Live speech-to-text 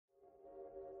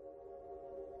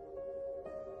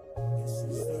This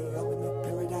is the almond milk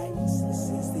paradise. This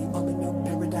is the almond milk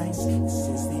paradise. This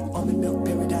is the almond milk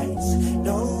paradise.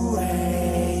 No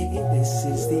way. This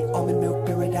is the almond milk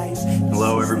paradise.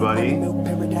 Hello, everybody.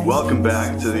 Welcome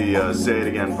back to the Say It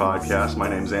Again podcast. My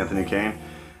name's Anthony Kane,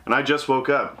 and I just woke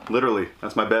up. Literally,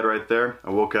 that's my bed right there.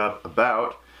 I woke up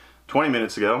about 20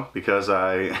 minutes ago because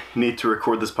I need to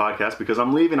record this podcast because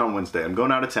I'm leaving on Wednesday. I'm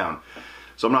going out of town,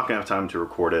 so I'm not going to have time to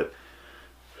record it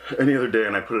any other day,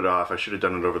 and I put it off. I should have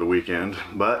done it over the weekend,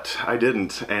 but I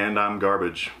didn't, and I'm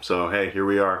garbage. So hey, here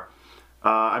we are.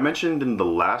 I mentioned in the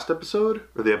last episode,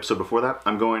 or the episode before that,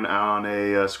 I'm going on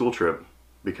a school trip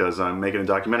because I'm making a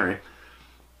documentary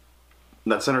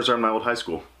that centers around my old high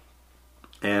school.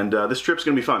 And this trip's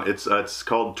gonna be fun. It's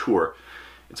called Tour.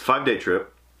 It's a 5-day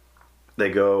trip. They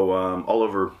go all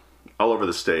over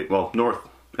the state. Well, north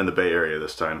in the Bay Area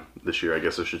this year, I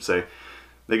guess I should say.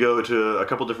 They go to a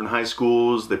couple different high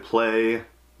schools, they play,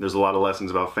 there's a lot of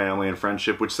lessons about family and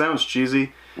friendship, which sounds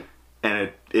cheesy, and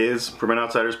it is from an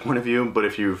outsider's point of view, but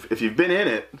if you've been in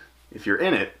it, if you're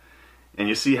in it, and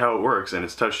you see how it works, and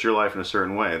it's touched your life in a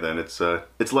certain way, then it's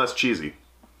less cheesy.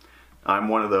 I'm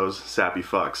one of those sappy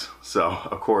fucks, so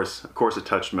of course it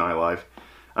touched my life.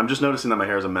 I'm just noticing that my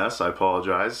hair is a mess, I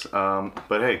apologize,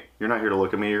 but hey, you're not here to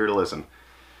look at me, you're here to listen.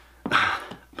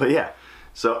 But yeah,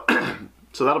 so...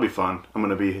 So that'll be fun. I'm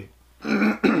going to be...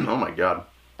 oh my god.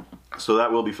 So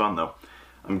that will be fun though.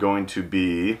 We're going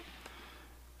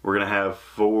to have a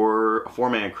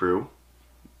four-man crew.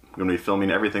 We're going to be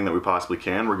filming everything that we possibly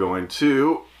can. We're going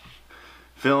to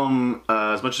film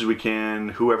as much as we can,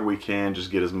 whoever we can, just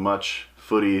get as much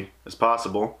footy as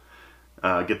possible.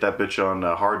 Get that bitch on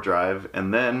a hard drive,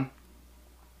 and then...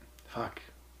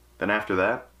 Then after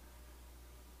that...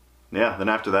 Yeah, then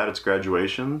after that it's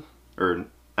graduation, or...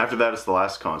 After that, it's the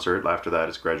last concert. After that,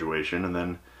 it's graduation, and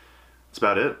then that's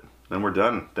about it. Then we're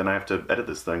done. Then I have to edit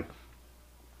this thing.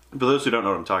 For those who don't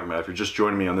know what I'm talking about, if you're just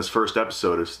joining me on this first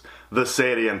episode of the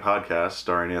Say It Again podcast,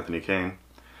 starring Anthony Kane,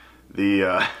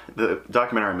 the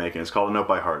documentary I'm making is called A Note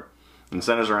by Heart, and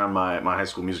centers around my high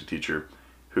school music teacher,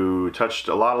 who touched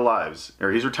a lot of lives.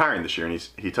 Or he's retiring this year, and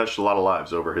he touched a lot of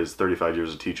lives over his 35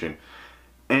 years of teaching.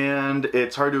 And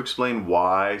it's hard to explain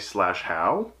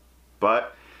why/how,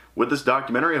 but with this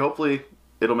documentary, hopefully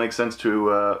it'll make sense to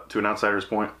an outsider's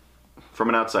point, from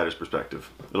an outsider's perspective.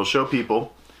 It'll show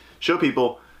people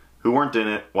who weren't in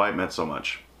it why it meant so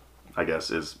much, I guess,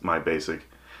 is the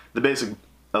basic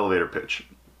elevator pitch.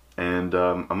 And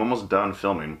I'm almost done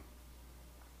filming,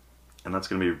 and that's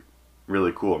gonna be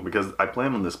really cool because I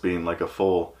plan on this being like a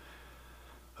full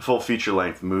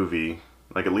feature-length movie,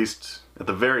 like at least at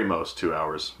the very most 2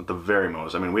 hours. At the very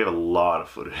most. I mean, we have a lot of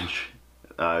footage.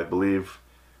 I believe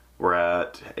we're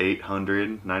at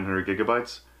 800, 900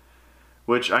 gigabytes,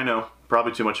 which I know,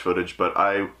 probably too much footage, but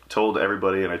I told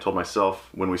everybody and I told myself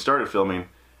when we started filming,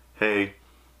 hey,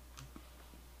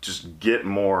 just get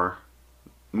more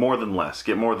than less.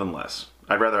 Get more than less.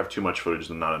 I'd rather have too much footage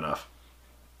than not enough.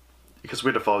 Because we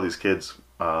had to follow these kids,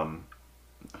 well,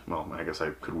 I guess I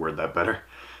could word that better.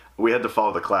 We had to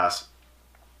follow the class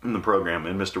in the program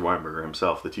and Mr. Weinberger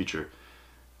himself, the teacher,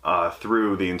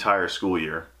 through the entire school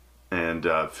year. And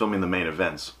filming the main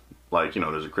events, like, you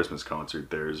know, there's a Christmas concert,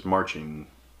 there's marching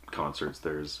concerts,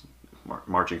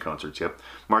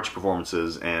 marching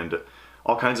performances, and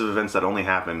all kinds of events that only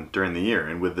happen during the year.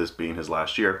 And with this being his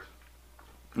last year,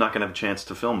 I'm not going to have a chance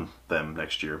to film them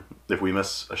next year. If we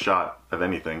miss a shot of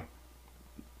anything,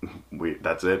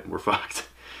 that's it, we're fucked.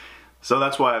 So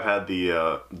that's why I've had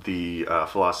the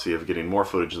philosophy of getting more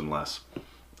footage than less,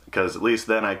 because at least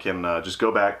then I can just go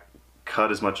back,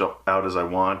 cut as much out as I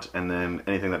want, and then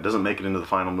anything that doesn't make it into the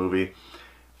final movie,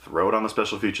 throw it on the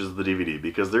special features of the DVD,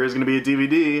 because there is going to be a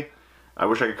DVD. I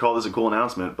wish I could call this a cool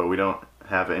announcement, but I don't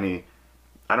have any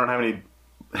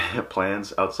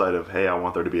plans outside of, hey, I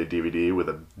want there to be a DVD with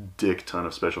a dick ton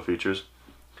of special features.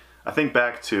 I think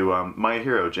back to my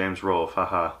hero, James Rolfe,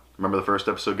 haha. Remember the first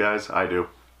episode, guys? I do.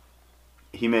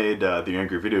 He made the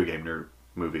Angry Video Game Nerd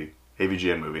movie,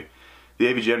 AVGN movie. The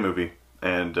AVGN movie,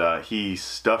 and he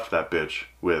stuffed that bitch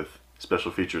with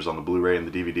special features on the Blu-ray and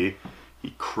the DVD.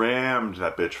 He crammed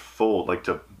that bitch full, like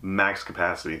to max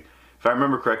capacity. If I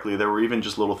remember correctly, there were even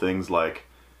just little things like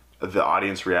the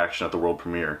audience reaction at the world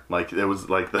premiere. Like, it was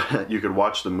like you could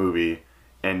watch the movie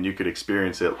and you could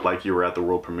experience it like you were at the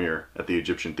world premiere at the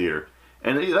Egyptian Theater.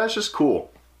 And that's just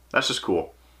cool. That's just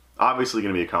cool. Obviously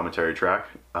going to be a commentary track.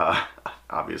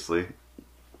 Obviously.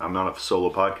 I'm not a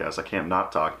solo podcast. I can't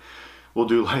not talk. We'll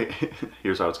do like,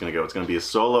 here's how it's going to go. It's going to be a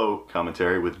solo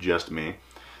commentary with just me.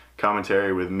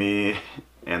 Commentary with me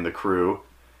and the crew.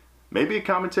 Maybe a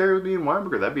commentary with me and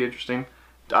Weinberger. That'd be interesting.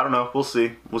 I don't know. We'll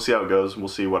see. We'll see how it goes. We'll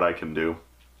see what I can do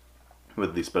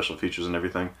with these special features and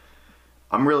everything.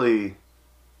 I'm really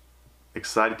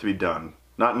excited to be done.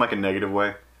 Not in like a negative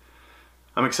way.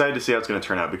 I'm excited to see how it's going to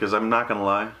turn out because I'm not going to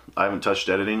lie, I haven't touched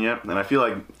editing yet, and I feel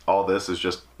like all this is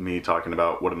just me talking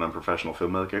about what an unprofessional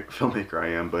filmmaker I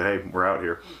am, but hey, we're out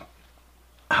here.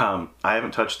 I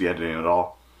haven't touched the editing at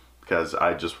all because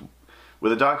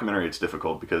with a documentary it's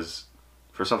difficult because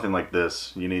for something like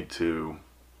this you need to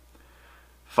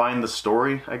find the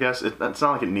story, I guess. It's not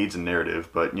like it needs a narrative,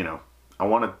 but you know, I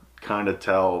want to kind of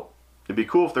tell, it'd be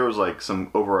cool if there was like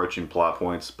some overarching plot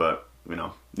points, but you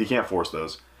know, you can't force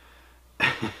those.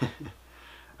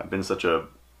 I've been such a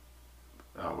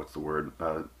what's the word?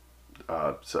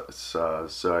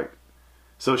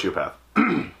 Sociopath.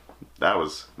 That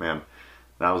was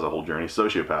a whole journey.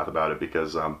 Sociopath about it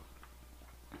because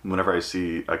whenever I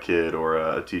see a kid or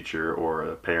a teacher or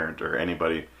a parent or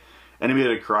anybody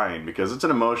crying, because it's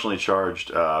an emotionally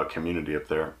charged community up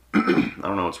there. I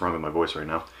don't know what's wrong with my voice right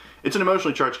now. It's an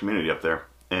emotionally charged community up there,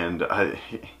 and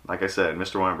like I said,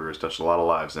 Mr. Weinberger has touched a lot of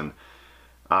lives, and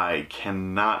I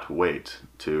cannot wait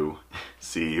to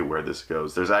see where this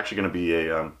goes. There's actually going to be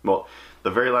a, well, the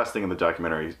very last thing in the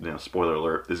documentary, you know, spoiler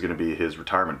alert, is going to be his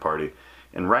retirement party.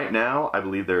 And right now, I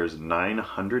believe there's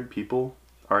 900 people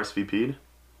RSVP'd,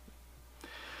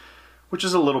 which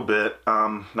is a little bit,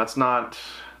 that's not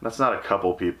a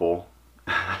couple people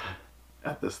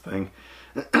at this thing.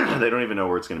 They don't even know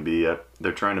where it's going to be yet.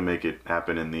 They're trying to make it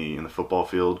happen in the football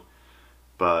field,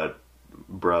 but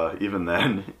bruh, even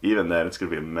then, it's gonna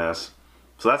be a mess.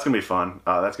 So that's gonna be fun.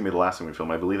 That's gonna be the last thing we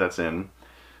film. I believe that's in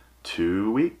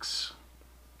 2 weeks,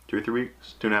 2 or 3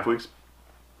 weeks, 2.5 weeks,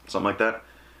 something like that.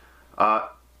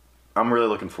 I'm really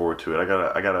looking forward to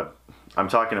it. I'm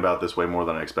talking about this way more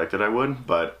than I expected I would,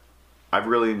 but I've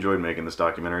really enjoyed making this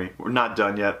documentary. We're not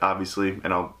done yet, obviously,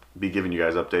 and I'll be giving you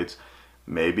guys updates.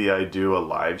 Maybe I do a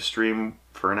live stream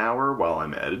for an hour while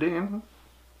I'm editing.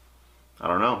 I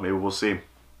don't know. Maybe we'll see.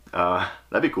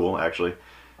 That'd be cool, actually,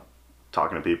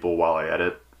 talking to people while I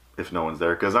edit if no one's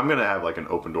there, because I'm gonna have like an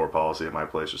open door policy at my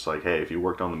place, just like, hey, if you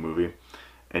worked on the movie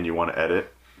and you want to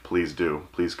edit, please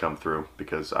come through,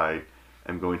 because I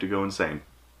am going to go insane.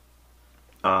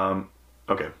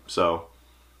 Okay, so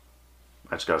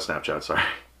I just got a Snapchat, sorry.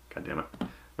 God damn it.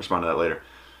 Respond to that later.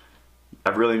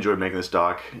 I've really enjoyed making this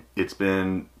doc. It's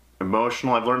been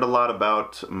emotional. I've learned a lot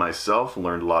about myself,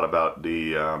 learned a lot about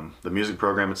the music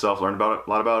program itself, learned a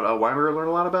lot about Weinberger, learned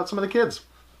a lot about some of the kids.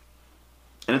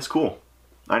 And it's cool.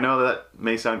 I know that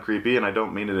may sound creepy, and I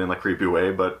don't mean it in a creepy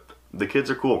way, but the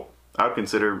kids are cool. I would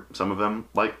consider some of them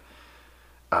like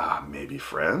maybe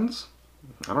friends?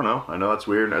 I don't know. I know that's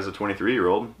weird as a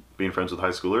 23-year-old being friends with high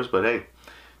schoolers, but hey,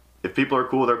 if people are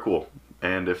cool, they're cool.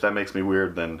 And if that makes me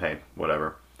weird, then hey,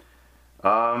 whatever.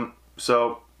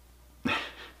 So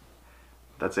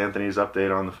that's Anthony's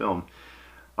update on the film.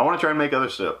 I want to try and make other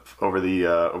stuff over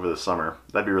the summer.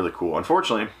 That'd be really cool.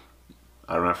 Unfortunately,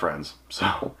 I don't have friends,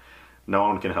 so no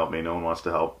one can help me. No one wants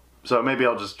to help. So maybe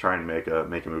I'll just try and make a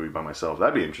movie by myself.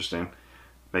 That'd be interesting.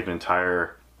 Make an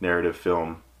entire narrative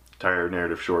film,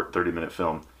 short 30-minute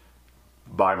film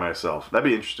by myself. That'd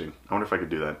be interesting. I wonder if I could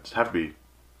do that. It'd have to be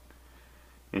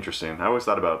interesting. I always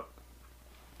thought about,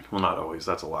 well, not always,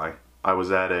 that's a lie. I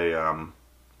was at a,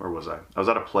 where was I? I was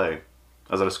at a play.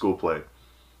 I was at a school play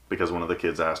because one of the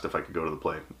kids asked if I could go to the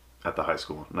play at the high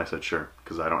school. And I said, sure,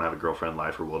 because I don't have a girlfriend,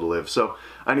 life, or will to live. So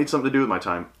I need something to do with my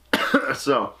time.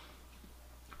 So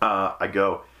I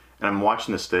go and I'm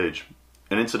watching the stage.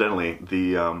 And incidentally,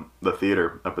 the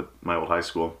theater up at my old high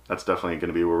school, that's definitely going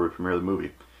to be where we premiere the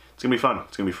movie. It's going to be fun.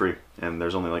 It's going to be free. And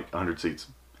there's only like 100 seats.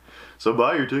 So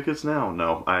buy your tickets now.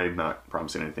 No, I'm not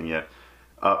promising anything yet.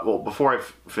 Well, before I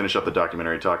finish up the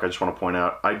documentary talk, I just want to point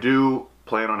out, I do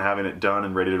plan on having it done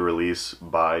and ready to release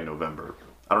by November.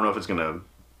 I don't know if it's going to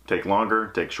take longer,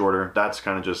 take shorter. That's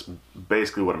kind of just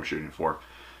basically what I'm shooting for.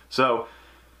 So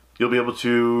you'll be able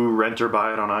to rent or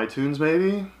buy it on iTunes,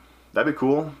 maybe? That'd be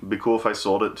cool. It'd be cool if I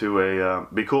sold it to a,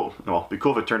 be cool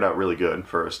if it turned out really good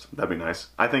first. That'd be nice.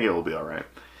 I think it will be alright.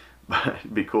 But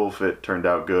it'd be cool if it turned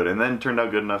out good, and then turned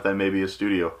out good enough that maybe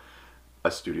someone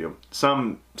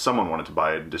wanted to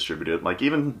buy it and distribute it, like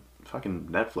even fucking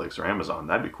Netflix or Amazon.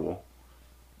 That'd be cool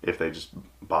if they just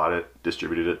bought it,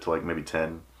 distributed it to like maybe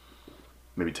 10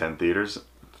 theaters.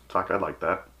 Fuck, I'd like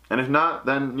that. And if not,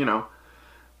 then, you know,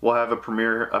 we'll have a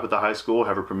premiere up at the high school,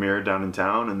 have a premiere down in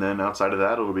town, and then outside of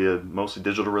that, it'll be a mostly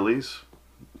digital release.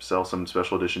 Sell some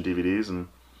special edition DVDs, and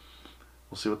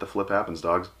we'll see what the flip happens,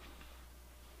 dogs.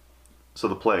 So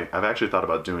the play, I've actually thought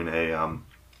about doing a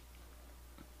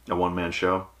one-man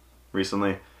show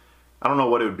recently. I don't know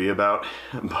what it would be about,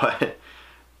 but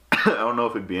I don't know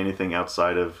if it'd be anything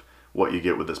outside of what you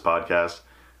get with this podcast,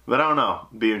 but I don't know.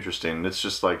 It'd be interesting. It's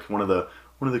just like one of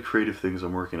the creative things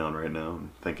I'm working on right now.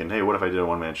 I'm thinking, hey, what if I did a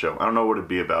one-man show? I don't know what it'd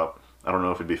be about. I don't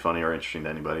know if it'd be funny or interesting to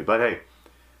anybody, but hey,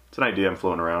 it's an idea I'm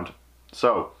floating around.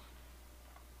 So,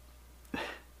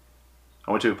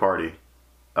 I went to a party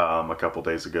a couple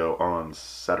days ago on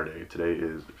Saturday. Today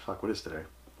is, fuck, what is today?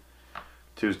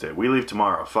 Tuesday. We leave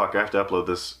tomorrow. Fuck, I have to upload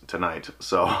this tonight.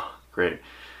 So, great.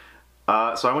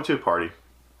 So I went to a party.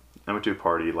 I went to a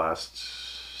party last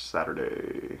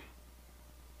Saturday.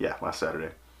 Yeah, last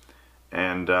Saturday.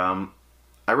 And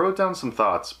I wrote down some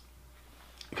thoughts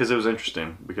because it was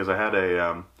interesting. Because I had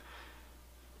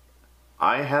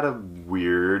a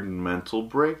weird mental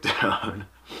breakdown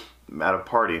at a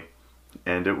party,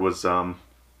 and it was man,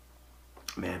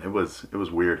 it was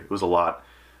weird. It was a lot.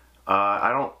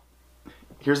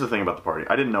 Here's the thing about the party.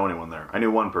 I didn't know anyone there. I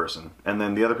knew one person, and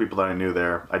then the other people that I knew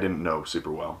there, I didn't know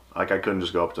super well. Like, I couldn't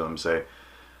just go up to them and say,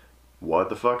 "What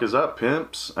the fuck is up,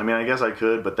 pimps?" I mean, I guess I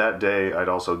could, but that day I'd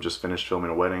also just finished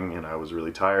filming a wedding, and I was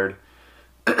really tired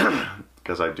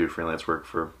because I do freelance work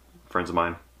for friends of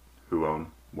mine who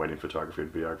own wedding photography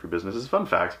and videography businesses. Fun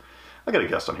fact. I got a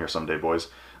guest on here someday, boys.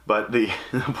 But the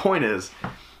point is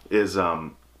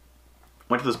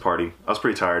went to this party. I was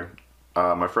pretty tired.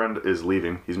 My friend is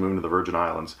leaving. He's moving to the Virgin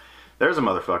Islands. There's a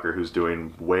motherfucker who's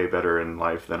doing way better in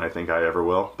life than I think I ever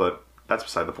will, but that's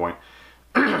beside the point.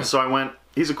 So I went.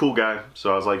 He's a cool guy,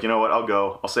 so I was like, you know what, I'll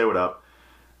go. I'll say what up.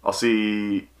 I'll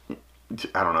see,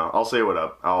 I don't know. I'll say what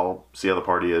up. I'll see how the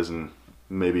party is, and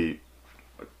maybe,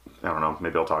 I don't know,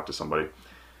 maybe I'll talk to somebody.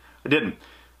 I didn't.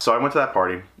 So I went to that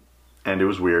party, and it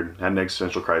was weird. I had an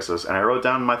existential crisis, and I wrote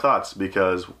down my thoughts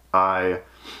because I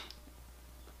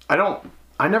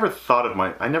never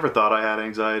thought I had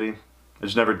anxiety. I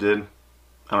just never did.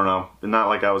 I don't know. Not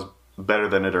like I was better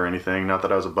than it or anything. Not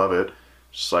that I was above it.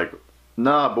 Just like,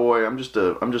 nah, boy, I'm just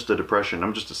a depression.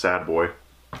 I'm just a sad boy.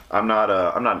 I'm not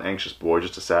an anxious boy,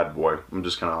 just a sad boy. I'm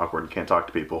just kind of awkward and can't talk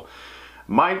to people.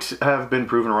 Might have been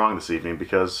proven wrong this evening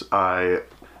because I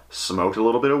smoked a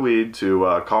little bit of weed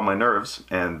to calm my nerves,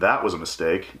 and that was a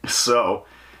mistake. So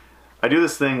I do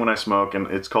this thing when I smoke, and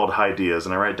it's called Ideas,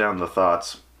 and I write down the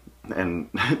thoughts and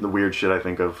the weird shit I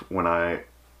think of when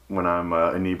I'm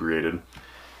inebriated.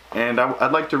 And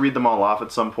I'd like to read them all off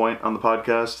at some point on the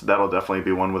podcast. That'll definitely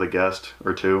be one with a guest,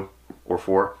 or two, or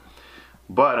four.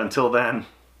 But until then,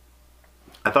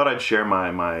 I thought I'd share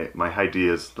my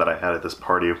ideas that I had at this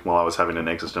party while I was having an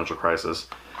existential crisis.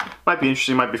 Might be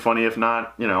interesting, might be funny. If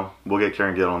not, you know, we'll get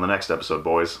Karen Gill on the next episode,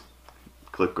 boys.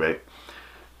 Clickbait.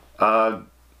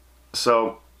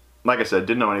 So, like I said,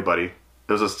 didn't know anybody.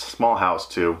 It was a small house,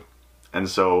 too. And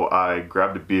so I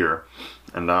grabbed a beer,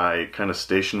 and I kind of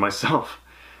stationed myself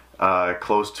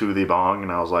close to the bong,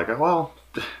 and I was like, oh, well,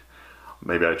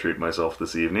 maybe I treat myself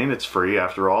this evening. It's free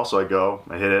after all, so I go,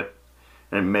 I hit it,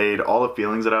 and it made all the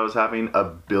feelings that I was having a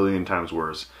billion times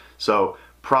worse. So,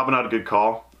 probably not a good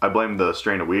call. I blame the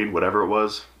strain of weed, whatever it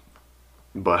was,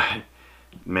 but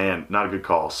man, not a good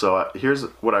call. So here's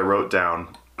what I wrote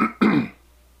down.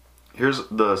 Here's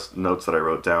the notes that I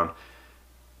wrote down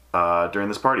during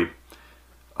this party.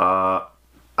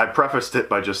 I prefaced it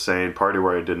by just saying party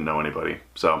where I didn't know anybody.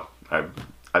 So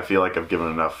I feel like I've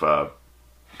given enough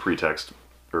pretext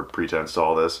or pretense to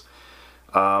all this.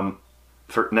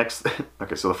 For next,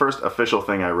 okay, so the first official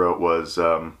thing I wrote was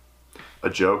a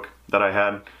joke that I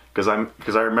had because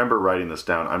I remember writing this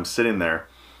down. I'm sitting there,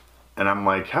 and I'm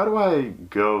like, how do I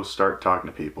go start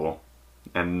talking to people?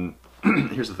 And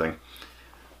here's the thing.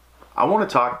 I want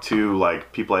to talk to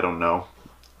like people I don't know.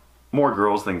 More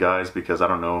girls than guys because I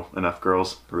don't know enough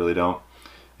girls. I really don't.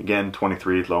 Again,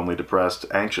 23, lonely, depressed,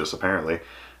 anxious apparently.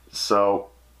 So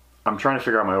I'm trying to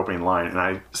figure out my opening line, and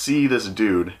I see this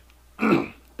dude.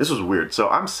 This was weird. So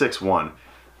I'm 6'1",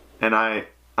 and I'm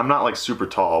not like super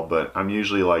tall, but I'm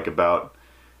usually like about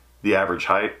the average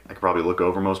height. I could probably look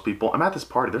over most people. I'm at this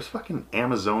party. There's fucking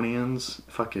Amazonians,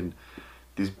 fucking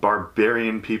these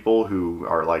barbarian people who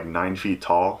are like 9 feet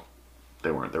tall.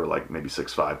 They weren't. They were like maybe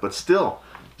 6'5", but still.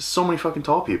 So many fucking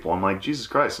tall people. I'm like, Jesus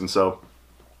Christ. And so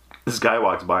this guy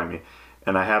walks by me,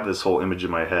 and I have this whole image in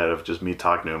my head of just me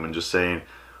talking to him and just saying,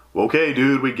 well, okay,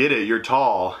 dude, we get it, you're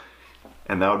tall.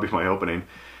 And that would be my opening.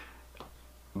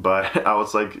 But I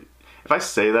was like, if I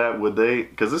say that, would they?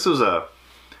 Because this was a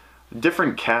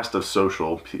different cast of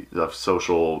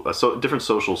different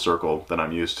social circle than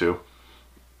I'm used to.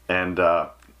 And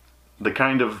the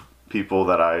kind of people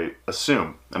that I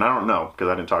assume, and I don't know because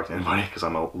I didn't talk to anybody because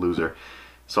I'm a loser.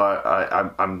 So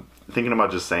I'm thinking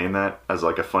about just saying that as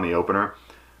like a funny opener,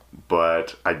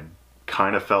 but I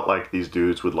kind of felt like these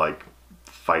dudes would like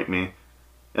fight me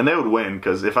And they would win,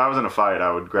 because if I was in a fight, I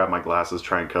would grab my glasses,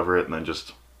 try and cover it, and then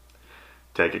just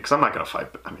take it. Because I'm not going to fight.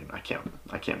 I mean, I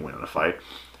can't win in a fight.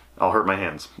 I'll hurt my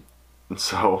hands. And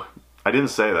so, I didn't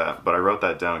say that, but I wrote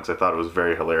that down because I thought it was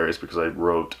very hilarious, because I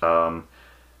wrote,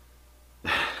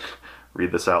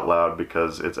 read this out loud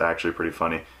because it's actually pretty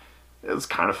funny. It's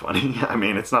kind of funny. I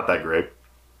mean, it's not that great.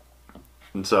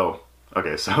 And so,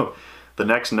 okay, so the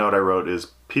next note I wrote is,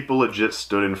 people legit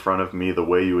stood in front of me the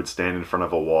way you would stand in front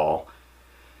of a wall.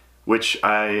 Which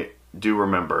I do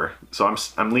remember. So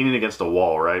I'm leaning against a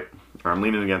wall, right? Or I'm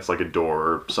leaning against like a door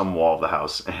or some wall of the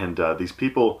house, and these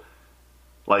people,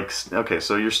 like, okay,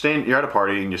 so you're at a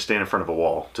party and you stand in front of a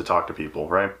wall to talk to people,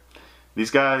 right?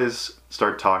 These guys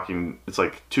start talking. It's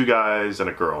like two guys and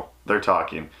a girl. They're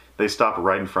talking. They stop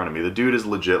right in front of me. The dude is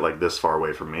legit like this far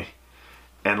away from me,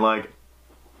 and like,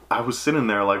 I was sitting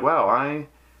there like, wow, I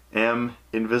am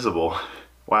invisible.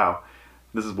 Wow,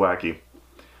 this is wacky.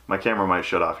 My camera might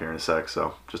shut off here in a sec,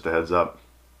 so just a heads up.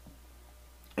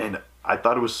 And I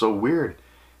thought it was so weird.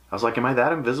 I was like, am I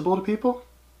that invisible to people?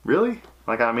 Really?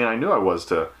 Like, I mean, I knew I was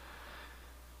to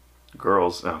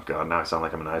girls. Oh god, now I sound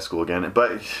like I'm in high school again.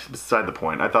 But beside the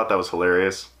point, I thought that was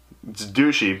hilarious. It's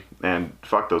douchey, and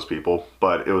fuck those people.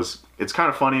 But it's kind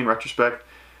of funny in retrospect,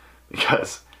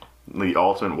 because the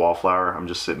ultimate wallflower, I'm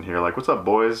just sitting here like, what's up,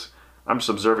 boys? I'm just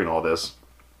observing all this.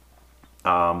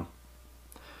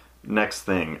 Next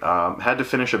thing, had to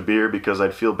finish a beer because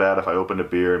I'd feel bad if I opened a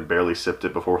beer and barely sipped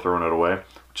it before throwing it away,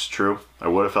 which is true. I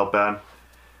would have felt bad.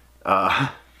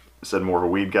 Said more of a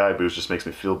weed guy, booze just makes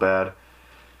me feel bad.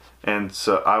 And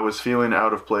so I was feeling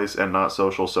out of place and not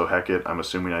social, so heck it. I'm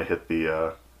assuming I hit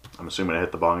the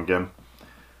bong again.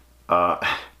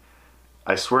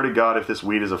 I swear to God, if this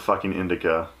weed is a fucking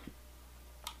indica,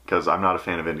 because I'm not a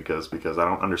fan of indicas, because I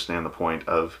don't understand the point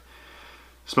of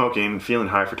smoking, feeling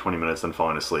high for 20 minutes, then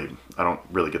falling asleep. I don't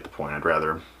really get the point. I'd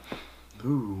rather,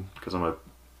 because I'm a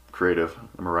creative,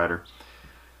 I'm a writer.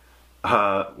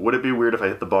 Would it be weird if I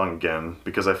hit the bong again?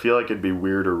 Because I feel like it'd be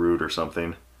weird or rude or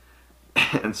something.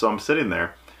 And so I'm sitting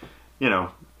there, you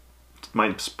know,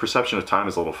 my perception of time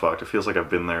is a little fucked. It feels like I've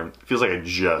been there. It feels like I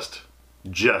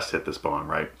just hit this bong,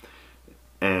 right?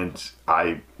 And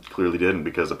I clearly didn't,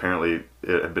 because apparently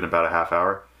it had been about a half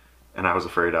hour. And I was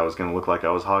afraid I was going to look like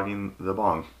I was hogging the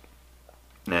bong.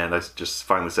 And I just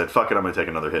finally said, fuck it, I'm going to take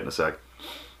another hit in a sec.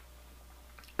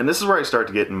 And this is where I start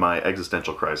to get in my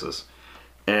existential crisis.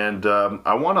 And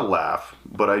I want to laugh,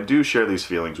 but I do share these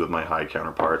feelings with my high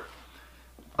counterpart.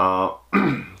 So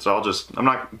I'll just, I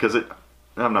might paraphrase,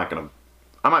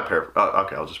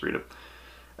 okay, I'll just read it.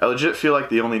 I legit feel like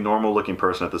the only normal looking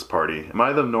person at this party. Am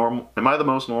I the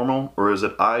most normal, or is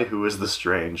it I who is the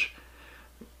strange?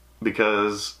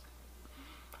 Because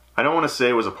I don't want to say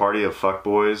it was a party of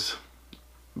fuckboys,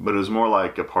 but it was more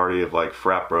like a party of like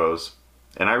frat bros.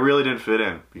 And I really didn't fit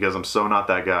in, because I'm so not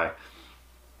that guy.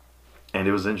 And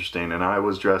it was interesting, and I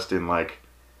was dressed in like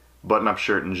button-up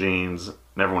shirt and jeans,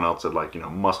 and everyone else had like, you know,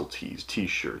 muscle tees,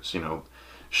 t-shirts, you know,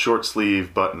 short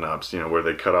sleeve button-ups, you know, where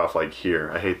they cut off like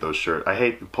here. I hate those shirts. I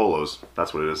hate polos.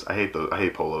 That's what it is. I hate those. I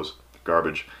hate polos.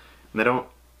 Garbage. And I don't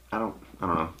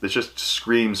know. It just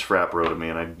screams frat bro to me,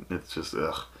 and it's just,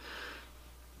 ugh.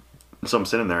 So I'm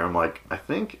sitting there, I'm like,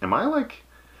 am I like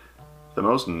the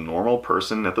most normal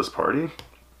person at this party?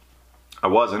 I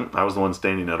wasn't. I was the one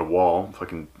standing at a wall,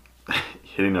 fucking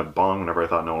hitting a bong whenever I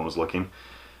thought no one was looking.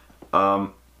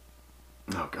 Oh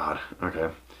god,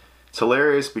 okay. It's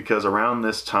hilarious because around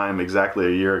this time, exactly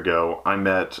a year ago, I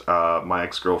met my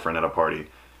ex-girlfriend at a party.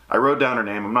 I wrote down her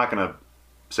name. I'm not gonna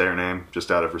say her name, just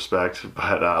out of respect,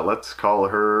 but let's call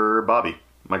her Bobby.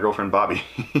 My girlfriend Bobby.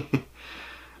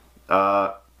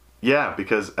 Yeah,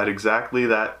 because at exactly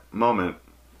that moment,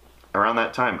 around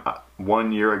that time,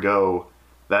 1 year ago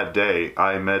that day,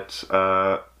 I met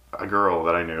a girl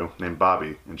that I knew named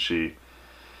Bobby, and she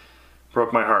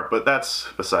broke my heart, but that's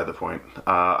beside the point.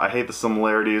 I hate the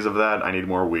similarities of that. I need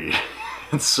more weed.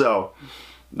 And so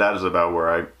that is about where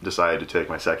I decided to take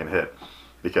my second hit,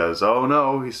 because oh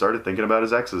no, he started thinking about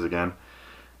his exes again.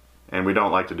 And we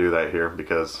don't like to do that here,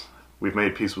 because we've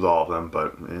made peace with all of them,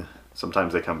 but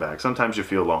sometimes they come back. Sometimes you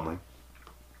feel lonely.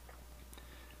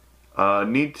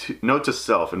 Note to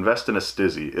self, invest in a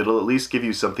stizzy. It'll at least give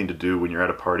you something to do when you're at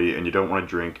a party and you don't want to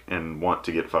drink and want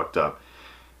to get fucked up.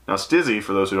 Now stizzy,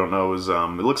 for those who don't know, is it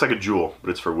looks like a jewel,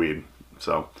 but it's for weed.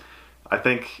 So I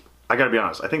gotta be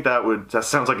honest, I think that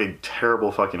sounds like a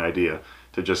terrible fucking idea,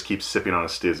 to just keep sipping on a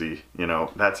stizzy. You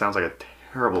know, that sounds like a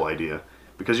terrible idea,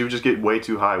 because you would just get way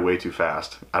too high way too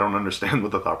fast. I don't understand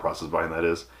what the thought process behind that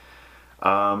is.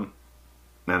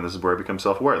 Man, this is where I become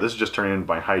self-aware. This is just turning into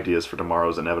my ideas for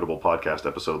tomorrow's inevitable podcast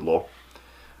episode, lol.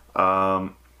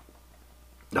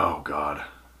 Oh God.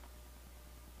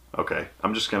 Okay,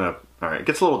 I'm just gonna, alright, it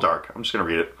gets a little dark. I'm just gonna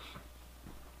read it.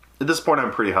 At this point,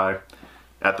 I'm pretty high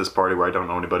at this party where I don't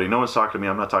know anybody. No one's talking to me.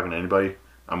 I'm not talking to anybody.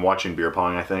 I'm watching beer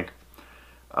pong, I think.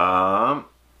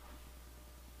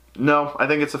 No, I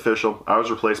think it's official. I was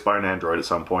replaced by an android at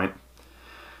some point.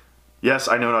 Yes,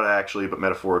 I know not actually, but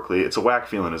metaphorically. It's a whack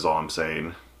feeling is all I'm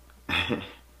saying.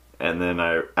 And then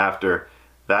after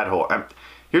that whole...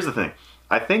 here's the thing.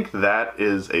 I think that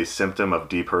is a symptom of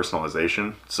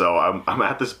depersonalization. So I'm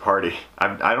at this party.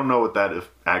 I don't know what that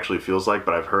actually feels like,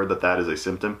 but I've heard that that is a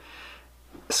symptom.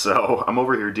 So I'm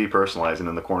over here depersonalizing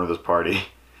in the corner of this party.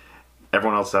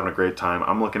 Everyone else is having a great time.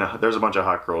 I'm looking at... There's a bunch of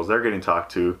hot girls. They're getting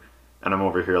talked to. And I'm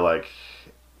over here like...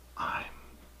 I'm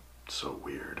so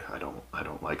weird. I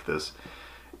don't like this.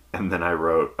 And then I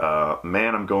wrote,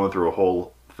 man, I'm going through a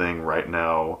whole thing right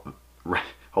now.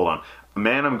 Hold on.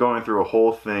 Man, I'm going through a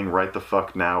whole thing right the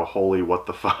fuck now. Holy what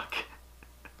the fuck.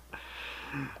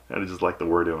 I just like the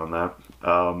wording on that.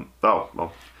 Oh,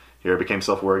 well, here I became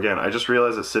self-aware again. I just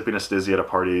realized that sipping a stizzy at a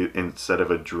party instead of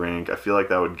a drink, I feel like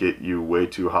that would get you way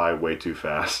too high, way too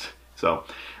fast. So,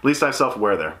 at least I'm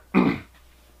self-aware there.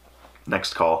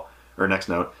 Next call, or next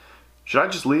note. Should I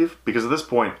just leave? Because at this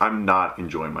point, I'm not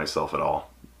enjoying myself at all.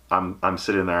 I'm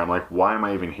sitting there, I'm like, why am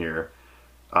I even here?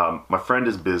 My friend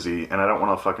is busy, and I don't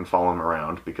want to fucking follow him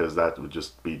around, because that would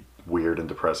just be weird and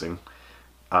depressing.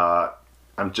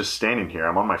 I'm just standing here,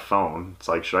 I'm on my phone. It's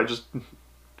like, should I just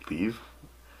leave?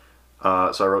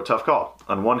 So I wrote, tough call.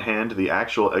 On one hand, the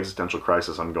actual existential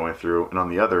crisis I'm going through, and on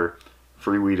the other,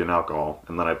 free weed and alcohol.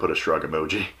 And then I put a shrug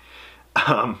emoji.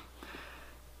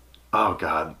 Oh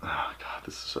God,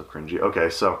 this is so cringy. Okay,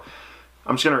 so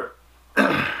I'm just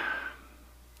gonna.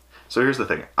 So here's the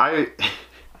thing.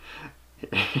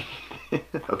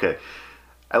 Okay,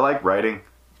 I like writing.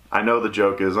 I know the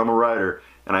joke is I'm a writer,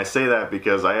 and I say that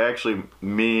because I actually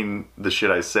mean the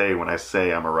shit I say when I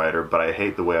say I'm a writer, but I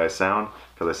hate the way I sound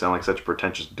because I sound like such a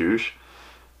pretentious douche.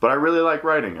 But I really like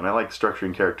writing, and I like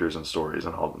structuring characters and stories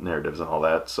and all narratives and all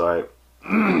that. So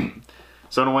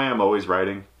so in a way, I'm always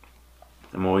writing.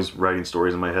 I'm always writing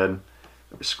stories in my head,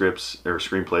 or scripts, or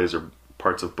screenplays, or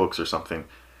parts of books or something.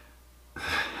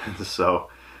 So,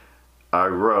 I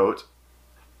wrote,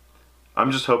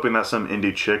 I'm just hoping that some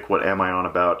indie chick, what am I on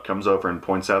about, comes over and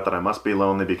points out that I must be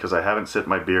lonely because I haven't sipped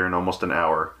my beer in almost an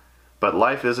hour. But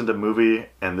life isn't a movie,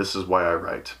 and this is why I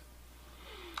write.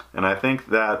 And I think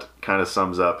that kind of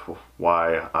sums up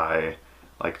why I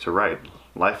like to write.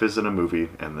 Life isn't a movie,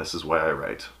 and this is why I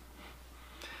write.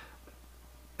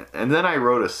 And then I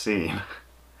wrote a scene.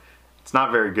 It's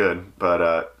not very good,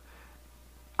 but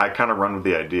I kind of run with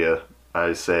the idea.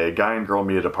 I say, guy and girl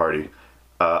meet at a party.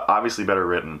 Obviously better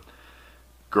written.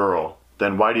 Girl,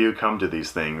 then why do you come to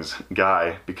these things?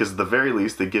 Guy, because at the very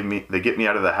least they get me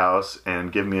out of the house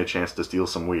and give me a chance to steal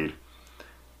some weed.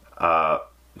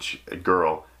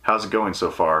 Girl, how's it going so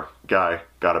far? Guy,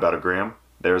 got about a gram?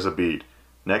 There's a beat.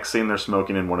 Next scene they're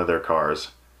smoking in one of their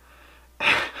cars.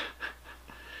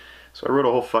 So I wrote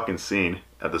a whole fucking scene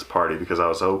at this party because I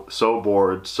was so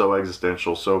bored, so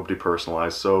existential, so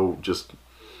depersonalized, so just...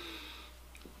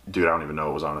 Dude, I don't even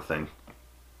know it was on a thing.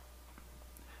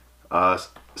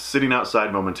 Sitting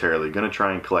outside momentarily, gonna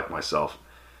try and collect myself.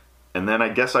 And then I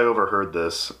guess I overheard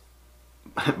this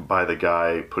by the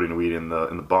guy putting weed in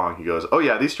the bong. He goes, oh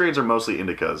yeah, these strains are mostly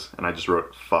indicas. And I just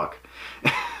wrote, fuck.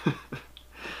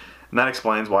 And that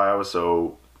explains why I was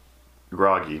so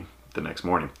groggy the next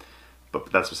morning. But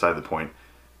that's beside the point.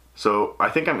 So I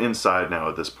think I'm inside now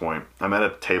at this point. I'm at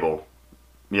a table.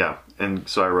 Yeah, and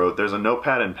so I wrote, there's a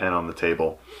notepad and pen on the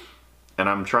table. And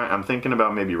I'm thinking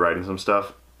about maybe writing some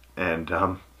stuff. And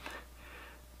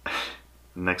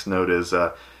next note is,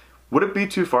 would it be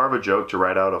too far of a joke to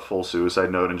write out a full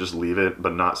suicide note and just leave it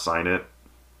but not sign it?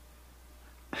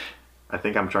 I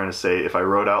think I'm trying to say if I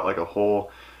wrote out like a whole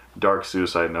dark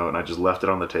suicide note and I just left it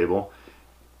on the table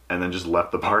and then just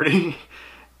left the party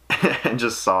and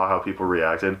just saw how people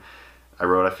reacted. I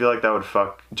wrote, I feel like that would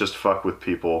just fuck with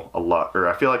people a lot, or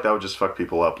I feel like that would just fuck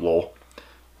people up, lol.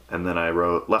 And then I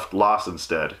wrote, left loss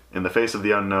instead. In the face of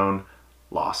the unknown,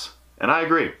 loss. And I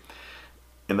agree.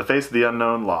 In the face of the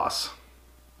unknown, loss.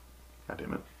 God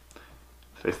damn it.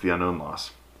 Face of the unknown,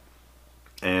 loss.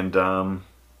 And so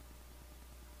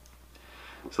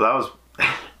that was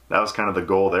that was kind of the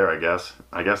goal there, I guess.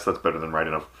 I guess that's better than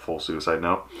writing a full suicide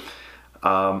note.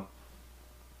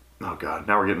 Oh god,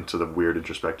 now we're getting to the weird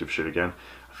introspective shit again.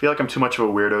 I feel like I'm too much of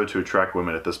a weirdo to attract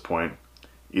women at this point.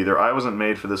 Either I wasn't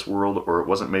made for this world or it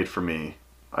wasn't made for me.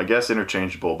 I guess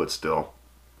interchangeable, but still.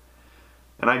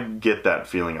 And I get that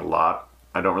feeling a lot.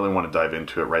 I don't really want to dive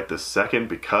into it right this second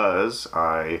because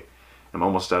I I'm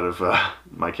almost out of,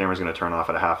 my camera's going to turn off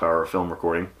at a half hour of film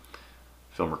recording.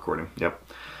 Yep.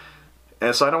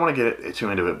 And so I don't want to get too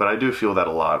into it, but I do feel that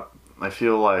a lot. I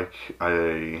feel like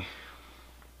I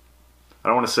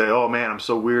don't want to say, oh man, I'm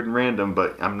so weird and random,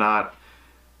 but I'm not.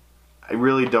 I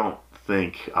really don't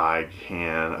think I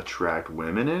can attract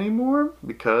women anymore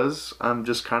because I'm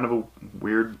just kind of a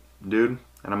weird dude,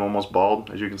 and I'm almost bald,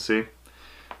 as you can see.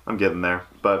 I'm getting there,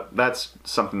 but that's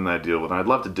something that I deal with, and I'd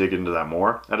love to dig into that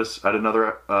more at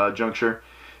another juncture.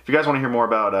 If you guys want to hear more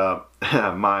about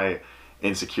my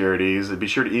insecurities, be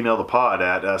sure to email the pod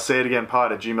at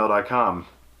sayitagainpod@gmail.com.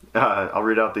 I'll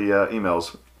read out the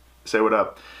emails. Say what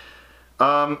up.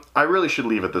 I really should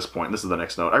leave at this point. This is the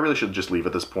next note. I really should just leave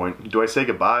at this point. Do I say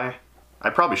goodbye? I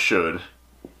probably should.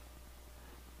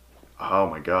 Oh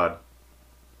my god.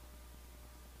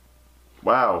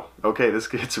 Wow. Okay, this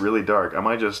gets really dark. I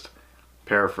might just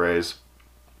paraphrase.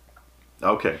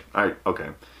 Okay. Alright, okay.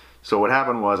 So what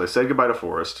happened was I said goodbye to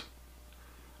Forrest.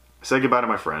 I said goodbye to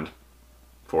my friend.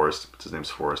 Forrest. His name's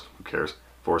Forrest. Who cares?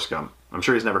 Forrest Gump. I'm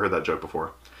sure he's never heard that joke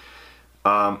before.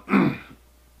 And,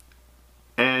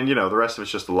 you know, the rest of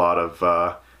it's just a lot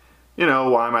of, you know,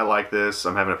 why am I like this?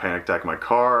 I'm having a panic attack in my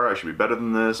car. I should be better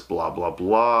than this. Blah, blah,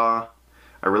 blah.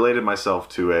 I related myself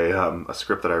to a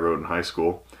script that I wrote in high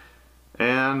school.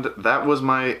 And that was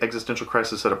my existential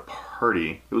crisis at a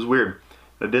party. It was weird.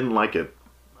 I didn't like it.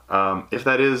 If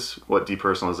that is what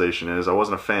depersonalization is, I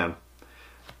wasn't a fan.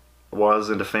 I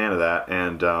wasn't a fan of that.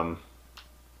 And,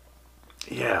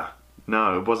 yeah.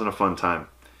 No, it wasn't a fun time.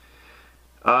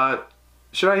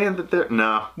 Should I end it there?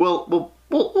 No.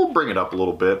 We'll bring it up a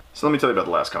little bit. So let me tell you about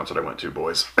the last concert I went to,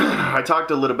 boys. I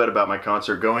talked a little bit about my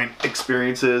concert going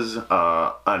experiences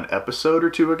an episode or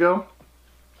two ago.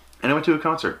 And I went to a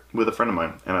concert with a friend of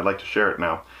mine, and I'd like to share it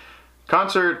now.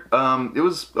 Concert, it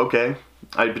was okay.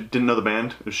 I didn't know the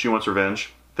band. It was She Wants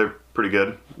Revenge. They're pretty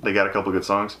good. They got a couple good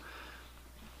songs.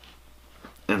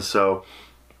 And so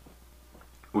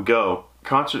we go.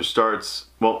 Concert starts,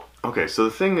 well, okay, so the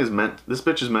thing is this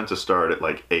bitch is meant to start at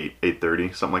like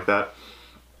 8:30, something like that.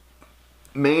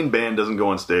 Main band doesn't go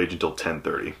on stage until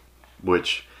 10:30,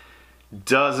 which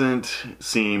doesn't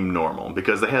seem normal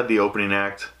because they had the opening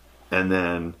act and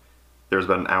then there was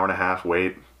about an hour and a half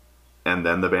wait and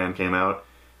then the band came out.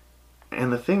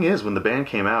 And the thing is, when the band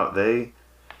came out, they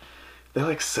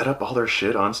like set up all their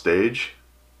shit on stage.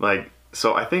 Like,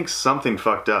 so I think something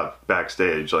fucked up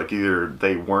backstage. Like either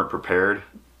they weren't prepared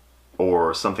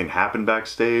or something happened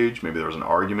backstage. Maybe there was an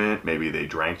argument. Maybe they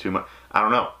drank too much. I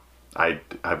don't know. I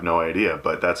have no idea,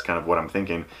 but that's kind of what I'm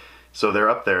thinking. So they're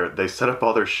up there. They set up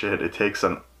all their shit. It's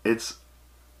an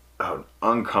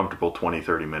uncomfortable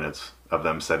 20-30 minutes of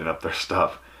them setting up their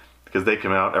stuff. Because they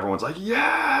come out, everyone's like,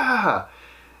 yeah!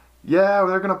 Yeah,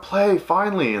 they're gonna play,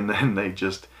 finally! And then they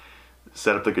just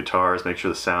set up the guitars, make sure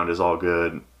the sound is all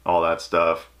good, all that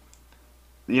stuff.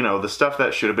 You know, the stuff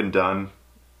that should have been done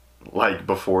like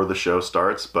before the show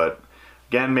starts, but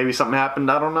again, maybe something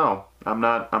happened, I don't know. I'm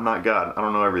not God, I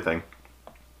don't know everything.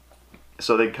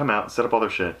 So they come out, set up all their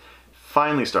shit,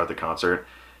 finally start the concert,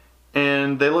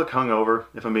 and they look hungover,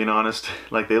 if I'm being honest.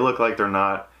 Like, they look like they're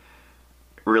not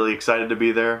really excited to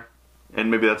be there,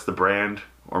 and maybe that's the brand,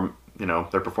 or, you know,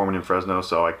 they're performing in Fresno,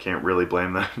 so I can't really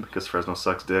blame them because Fresno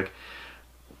sucks dick.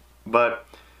 But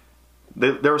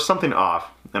there was something off,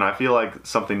 and I feel like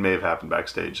something may have happened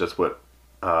backstage. That's what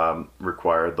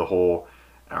required the whole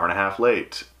hour and a half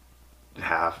late,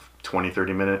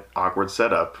 20-30 minute awkward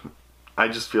setup. I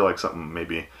just feel like something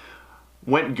maybe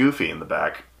went goofy in the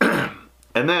back.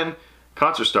 And then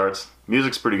concert starts.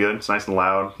 Music's pretty good. It's nice and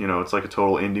loud. You know, it's like a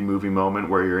total indie movie moment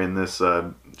where you're in this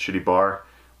shitty bar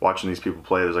watching these people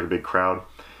play. There's like a big crowd.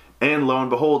 And lo and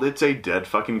behold, it's a dead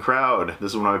fucking crowd.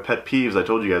 This is one of my pet peeves I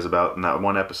told you guys about in that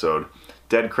one episode.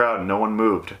 Dead crowd, no one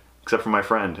moved, except for my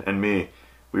friend and me.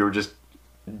 We were just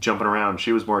jumping around.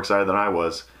 She was more excited than I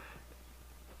was,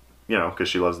 you know, because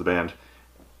she loves the band.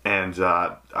 And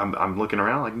I'm looking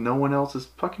around like no one else is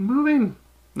fucking moving.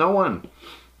 No one.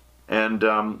 And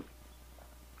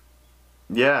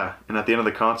yeah, and at the end of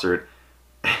the concert,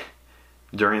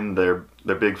 during their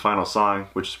big final song,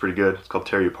 which is pretty good, it's called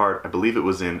Tear You Apart. I believe it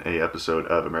was in a episode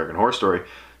of American Horror Story.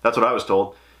 That's what I was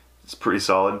told. It's pretty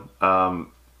solid.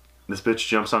 This bitch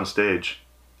jumps on stage,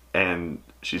 and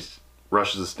she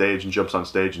rushes the stage and jumps on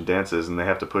stage and dances, and they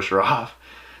have to push her off.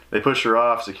 They push her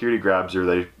off, security grabs her,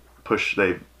 they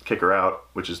kick her out,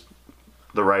 which is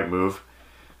the right move,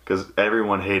 because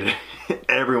everyone hated it.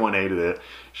 Everyone hated it.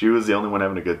 She was the only one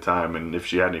having a good time, and if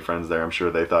she had any friends there, I'm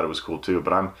sure they thought it was cool too,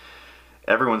 but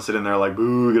everyone's sitting there like,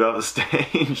 boo, get off the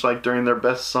stage, like during their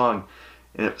best song,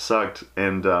 and it sucked.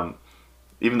 And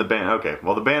Even the band, okay,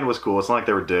 well the band was cool. It's not like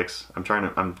they were dicks. I'm kind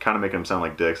of making them sound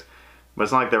like dicks. But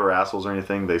it's not like they were assholes or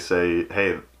anything. They say,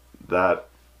 hey,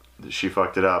 she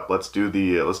fucked it up. Let's do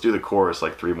the chorus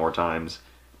like 3 more times.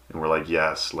 And we're like,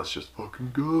 yes, let's just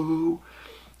fucking go.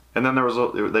 And then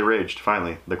they raged,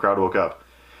 finally. The crowd woke up.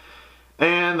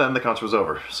 And then the concert was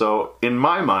over. So in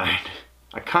my mind,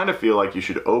 I kind of feel like you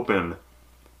should open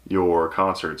your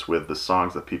concerts with the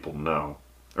songs that people know.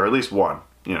 Or at least one,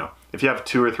 you know. If you have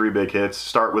 2 or 3 big hits,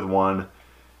 start with one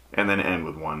and then end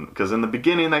with one. Because in the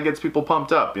beginning, that gets people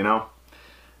pumped up, you know.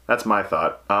 That's my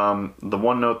thought. The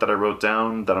one note that I wrote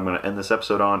down that I'm going to end this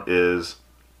episode on is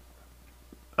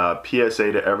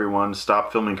PSA to everyone,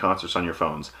 stop filming concerts on your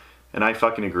phones. And I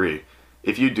fucking agree.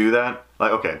 If you do that,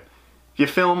 like, okay, if you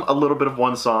film a little bit of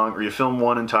one song or you film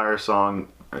one entire song,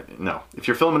 no. If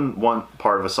you're filming one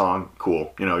part of a song,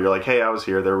 cool. You know, you're like, hey, I was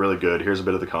here, they're really good, here's a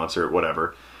bit of the concert,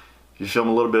 whatever. If you film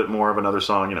a little bit more of another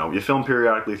song, you know, you film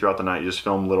periodically throughout the night, you just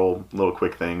film little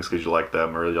quick things because you like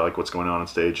them or you like what's going on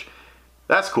stage.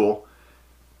 That's cool.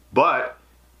 But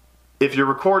if you're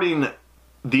recording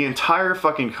the entire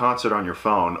fucking concert on your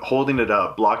phone, holding it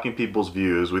up, blocking people's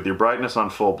views with your brightness on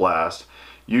full blast,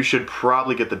 you should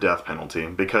probably get the death penalty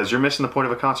because you're missing the point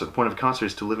of a concert. The point of a concert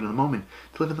is to live in the moment.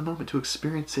 To live in the moment, to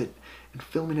experience it. And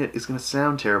filming it is going to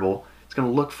sound terrible. It's going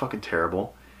to look fucking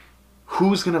terrible.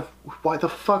 Why the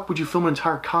fuck would you film an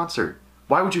entire concert?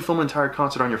 Why would you film an entire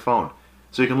concert on your phone?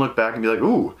 So you can look back and be like,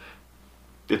 ooh,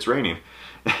 it's raining.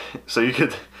 So you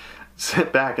could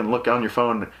sit back and look on your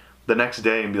phone the next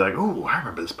day and be like, ooh, I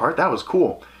remember this part, that was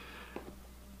cool.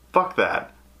 Fuck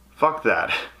that. Fuck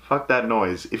that. Fuck that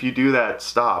noise. If you do that,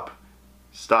 stop.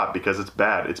 Stop, because it's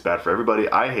bad. It's bad for everybody.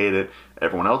 I hate it.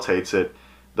 Everyone else hates it.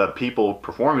 The people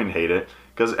performing hate it.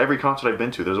 Because every concert I've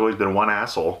been to, there's always been one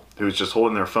asshole who's just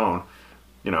holding their phone,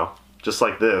 you know, just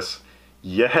like this.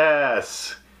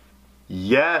 Yes!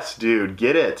 Yes, dude,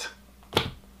 get it!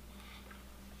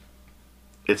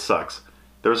 It sucks.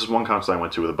 There was this one concert I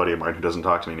went to with a buddy of mine who doesn't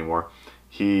talk to me anymore.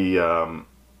 He,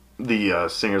 the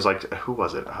singer's like, who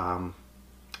was it?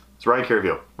 It's Ryan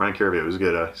Caravio. Ryan Caravio. He's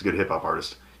a good hip hop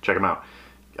artist. Check him out.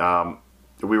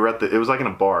 We were at it was like in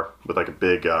a bar with like a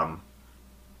big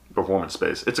performance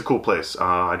space. It's a cool place.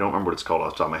 I don't remember what it's called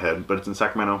off the top of my head, but it's in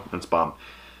Sacramento and it's bomb.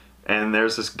 And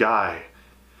there's this guy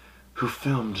who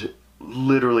filmed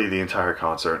literally the entire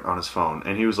concert on his phone,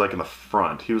 and he was like in the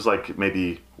front. He was like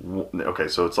maybe, okay,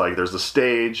 so it's like there's the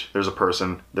stage, there's a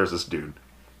person, there's this dude,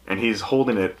 and he's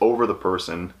holding it over the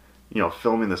person, you know,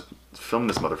 filming this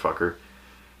motherfucker.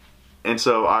 And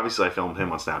so obviously I filmed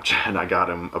him on Snapchat and I got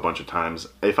him a bunch of times.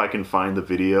 If I can find the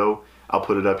video, I'll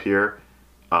put it up here.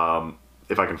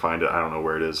 If I can find it, I don't know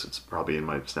where it is. It's probably in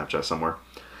my Snapchat somewhere.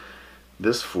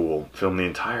 This fool filmed the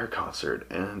entire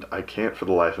concert, and I can't for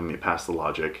the life of me pass the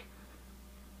logic.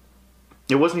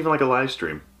 It wasn't even like a live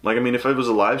stream. Like, I mean, if it was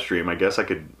a live stream, I guess I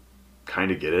could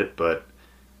kind of get it, but...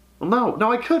 Well,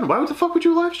 no, I couldn't. Why the fuck would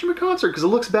you live stream a concert? Because it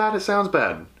looks bad, it sounds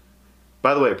bad.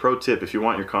 By the way, pro tip, if you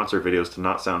want your concert videos to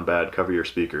not sound bad, cover your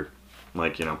speaker.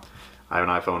 Like, you know, I have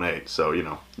an iPhone 8, so, you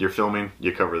know, you're filming,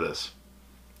 you cover this.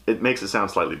 It makes it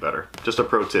sound slightly better. Just a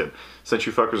pro tip, since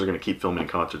you fuckers are going to keep filming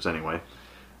concerts anyway.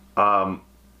 I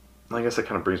guess that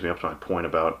kind of brings me up to my point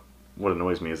about what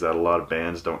annoys me is that a lot of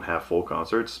bands don't have full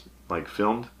concerts, like,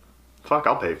 filmed. Fuck,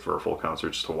 I'll pay for a full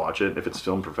concert just to watch it. If it's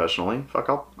filmed professionally, fuck,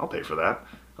 I'll pay for that.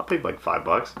 I'll pay like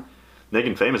 $5.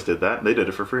 Naked Famous did that. They did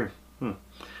it for free.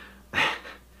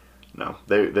 No,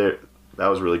 that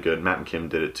was really good. Matt and Kim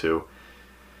did it too.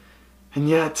 And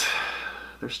yet,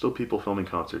 there's still people filming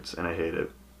concerts, and I hate it.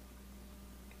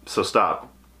 So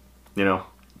stop. You know,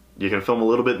 you can film a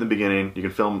little bit in the beginning. You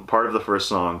can film part of the first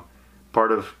song.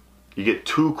 You get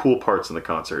 2 cool parts in the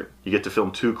concert. You get to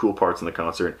film 2 cool parts in the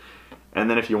concert. And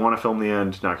then if you want to film the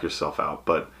end, knock yourself out.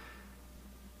 But,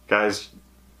 guys,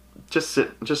 just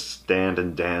stand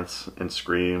and dance and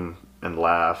scream and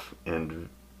laugh and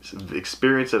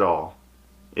experience it all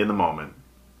in the moment.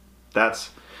 That's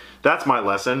my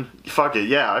lesson. Fuck it,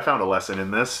 yeah, I found a lesson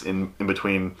in this, in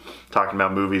between talking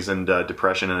about movies and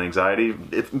depression and anxiety.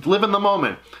 Live in the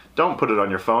moment. Don't put it on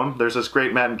your phone. There's this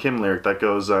great Matt and Kim lyric that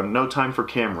goes, no time for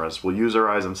cameras, we'll use our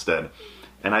eyes instead.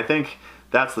 And I think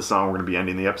that's the song we're going to be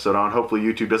ending the episode on. Hopefully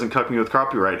YouTube doesn't cuck me with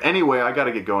copyright. Anyway, I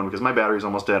gotta get going because my battery's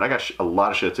almost dead. I got a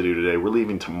lot of shit to do today. We're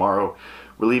leaving tomorrow.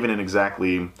 We're leaving in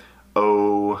exactly,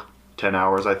 10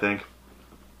 hours, I think.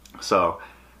 So,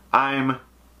 I'm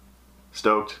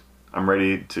stoked. I'm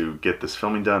ready to get this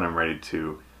filming done. I'm ready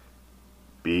to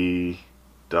be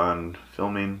done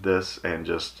filming this and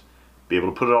just be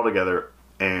able to put it all together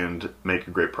and make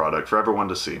a great product for everyone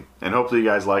to see. And hopefully you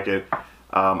guys like it.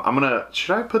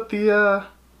 Should I put the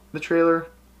trailer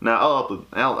No,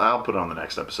 I'll put it on the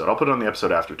next episode. I'll put it on the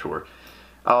episode after tour.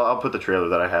 I'll put the trailer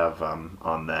that I have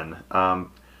on then.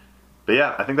 But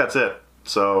yeah, I think that's it.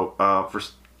 So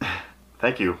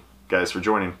thank you guys for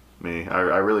joining me.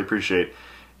 I really appreciate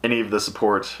any of the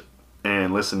support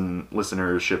and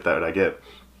listenership that I get.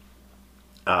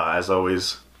 As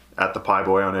always, at the Pie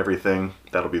Boy on everything.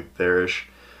 That'll be there-ish.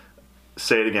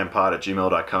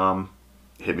 sayitagainpod@gmail.com.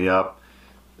 Hit me up.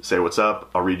 Say what's up.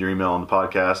 I'll read your email on the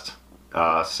podcast.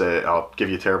 I'll give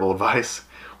you terrible advice.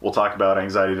 We'll talk about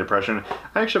anxiety, depression.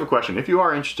 I actually have a question. If you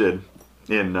are interested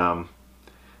in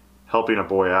helping a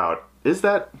boy out, is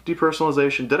that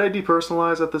depersonalization? Did I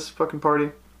depersonalize at this fucking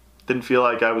party? Didn't feel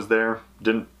like I was there.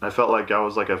 I felt like I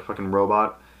was like a fucking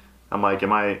robot. I'm like,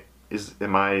 I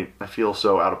feel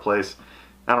so out of place.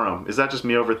 I don't know. Is that just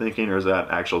me overthinking, or is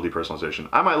that actual depersonalization?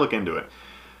 I might look into it.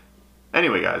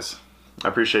 Anyway, guys, I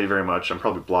appreciate you very much. I'm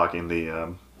probably blocking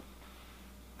the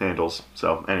handles.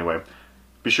 So anyway,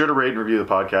 be sure to rate and review the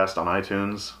podcast on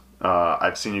iTunes.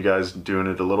 I've seen you guys doing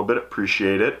it a little bit.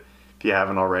 Appreciate it. If you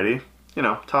haven't already, you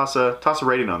know, toss a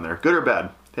rating on there, good or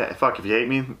bad. Yeah, fuck, if you hate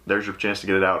me, there's your chance to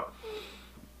get it out.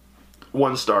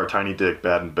 1 star, tiny dick,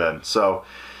 bad in bed. So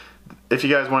if you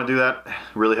guys want to do that, it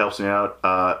really helps me out.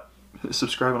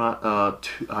 Subscribe on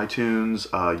iTunes,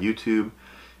 YouTube.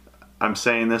 I'm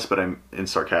saying this, but I'm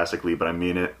sarcastically, but I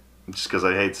mean it, just because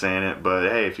I hate saying it. But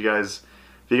hey, if you guys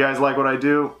like what I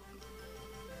do,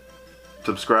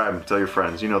 subscribe, tell your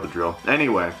friends. You know the drill.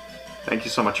 Anyway, thank you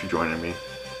so much for joining me,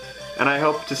 and I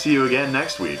hope to see you again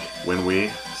next week when we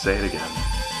say it again.